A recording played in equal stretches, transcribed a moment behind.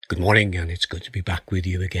Good morning, and it's good to be back with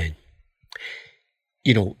you again.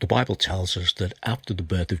 You know, the Bible tells us that after the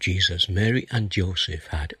birth of Jesus, Mary and Joseph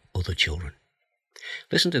had other children.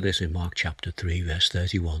 Listen to this in Mark chapter 3, verse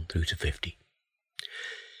 31 through to 50.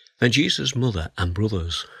 Then Jesus' mother and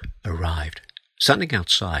brothers arrived. Standing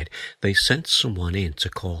outside, they sent someone in to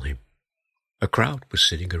call him. A crowd was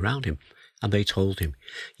sitting around him, and they told him,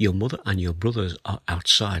 "Your mother and your brothers are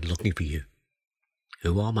outside looking for you."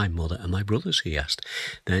 "Who are my mother and my brothers?" he asked.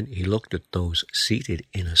 Then he looked at those seated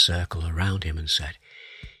in a circle around him and said,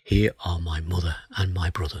 "Here are my mother and my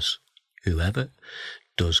brothers. Whoever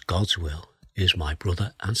does God's will is my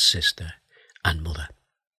brother and sister and mother."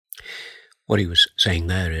 What he was saying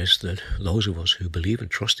there is that those of us who believe and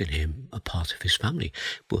trust in him are part of his family.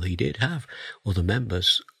 But he did have other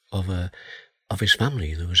members of his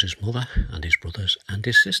family. There was his mother and his brothers and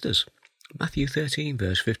his sisters. Matthew 13,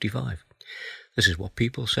 verse 55. This is what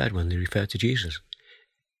people said when they referred to Jesus.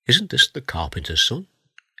 "Isn't this the carpenter's son?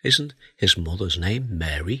 Isn't his mother's name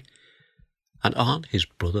Mary? And aren't his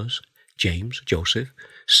brothers James, Joseph,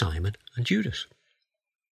 Simon, and Judas?"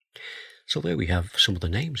 So there we have some of the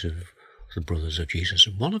names of the brothers of Jesus.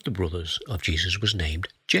 And one of the brothers of Jesus was named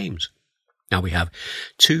James. Now we have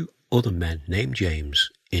two other men named James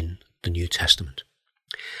in the New Testament.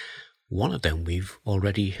 One of them we've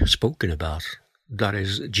already spoken about. That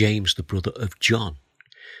is James, the brother of John.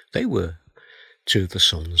 They were two of the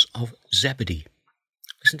sons of Zebedee.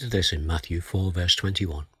 Listen to this in Matthew 4, verse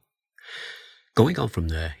 21. Going on from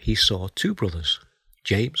there, he saw two brothers,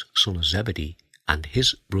 James, son of Zebedee, and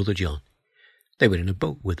his brother John. They were in a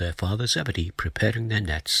boat with their father Zebedee, preparing their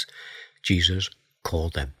nets. Jesus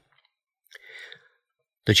called them.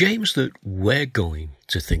 The James that we're going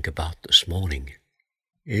to think about this morning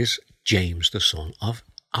is James, the son of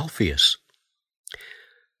Alphaeus.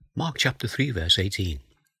 Mark chapter 3, verse 18.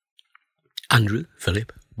 Andrew,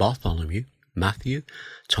 Philip, Bartholomew, Matthew,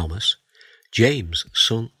 Thomas, James,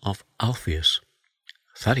 son of Alphaeus,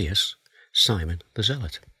 Thaddeus, Simon the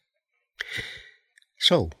Zealot.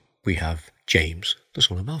 So we have James, the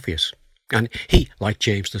son of Alphaeus. And he, like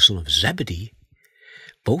James, the son of Zebedee,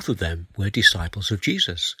 both of them were disciples of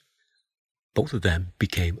Jesus. Both of them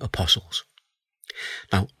became apostles.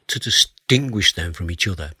 Now, to distinguish them from each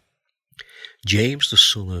other, James, the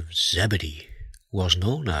son of Zebedee, was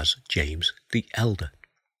known as James the Elder,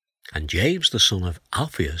 and James, the son of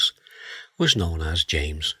Alphaeus, was known as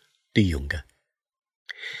James the Younger.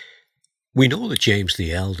 We know that James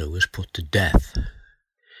the Elder was put to death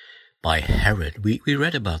by Herod. We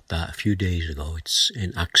read about that a few days ago. It's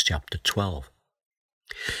in Acts chapter 12.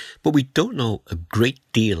 But we don't know a great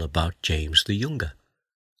deal about James the Younger,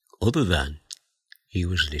 other than he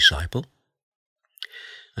was a disciple,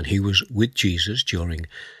 and he was with Jesus during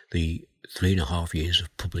the 3.5 years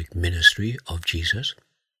of public ministry of Jesus.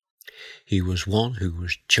 He was one who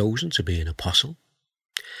was chosen to be an apostle,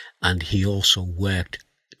 and he also worked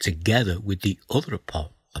together with the other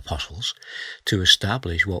apostles to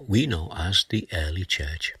establish what we know as the early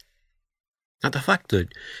church. Now, the fact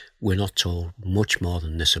that we're not told much more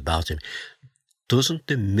than this about him doesn't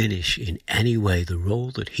diminish in any way the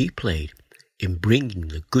role that he played in bringing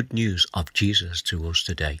the good news of Jesus to us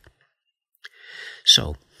today.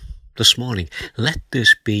 So, this morning, let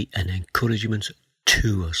this be an encouragement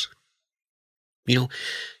to us. You know,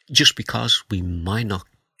 just because we might not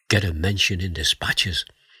get a mention in dispatches,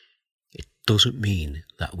 it doesn't mean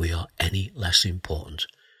that we are any less important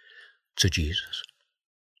to Jesus.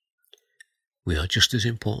 We are just as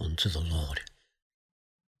important to the Lord.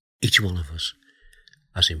 Each one of us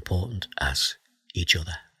as important as each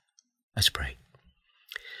other. Let's pray.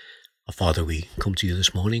 Our Father, we come to you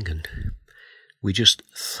this morning and we just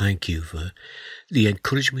thank you for the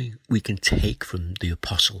encouragement we can take from the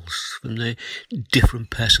apostles, from their different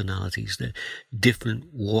personalities, their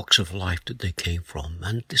different walks of life that they came from.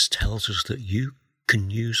 And this tells us that you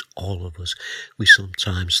can use all of us. We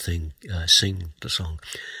sometimes sing the song,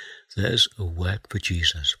 "There's a work for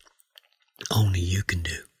Jesus only you can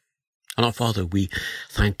do." And our Father, we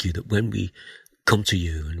thank you that when we come to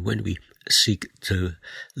you and when we seek to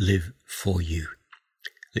live for you,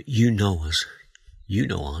 that you know us, you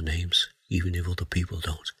know our names, even if other people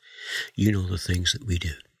don't. You know the things that we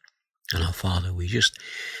do. And our Father, we just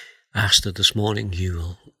ask that this morning you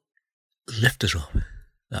will lift us up,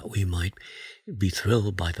 that we might be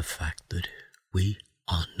thrilled by the fact that we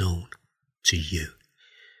are known to you.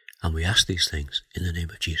 And we ask these things in the name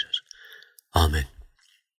of Jesus. Amen.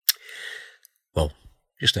 Well,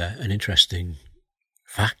 just an interesting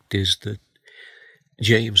fact is that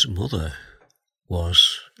James' mother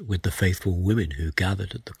was with the faithful women who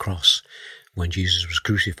gathered at the cross when Jesus was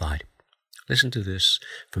crucified. Listen to this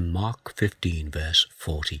from Mark 15, verse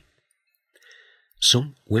 40.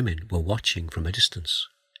 Some women were watching from a distance.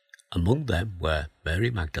 Among them were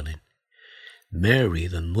Mary Magdalene, Mary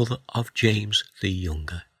the mother of James the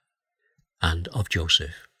younger, and of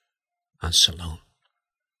Joseph, and Salome.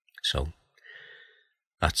 So,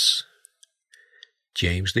 that's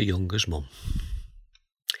James the younger's mum.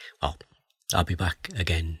 Well, I'll be back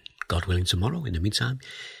again, God willing, tomorrow. In the meantime,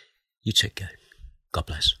 you take care. God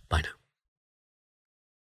bless. Bye now.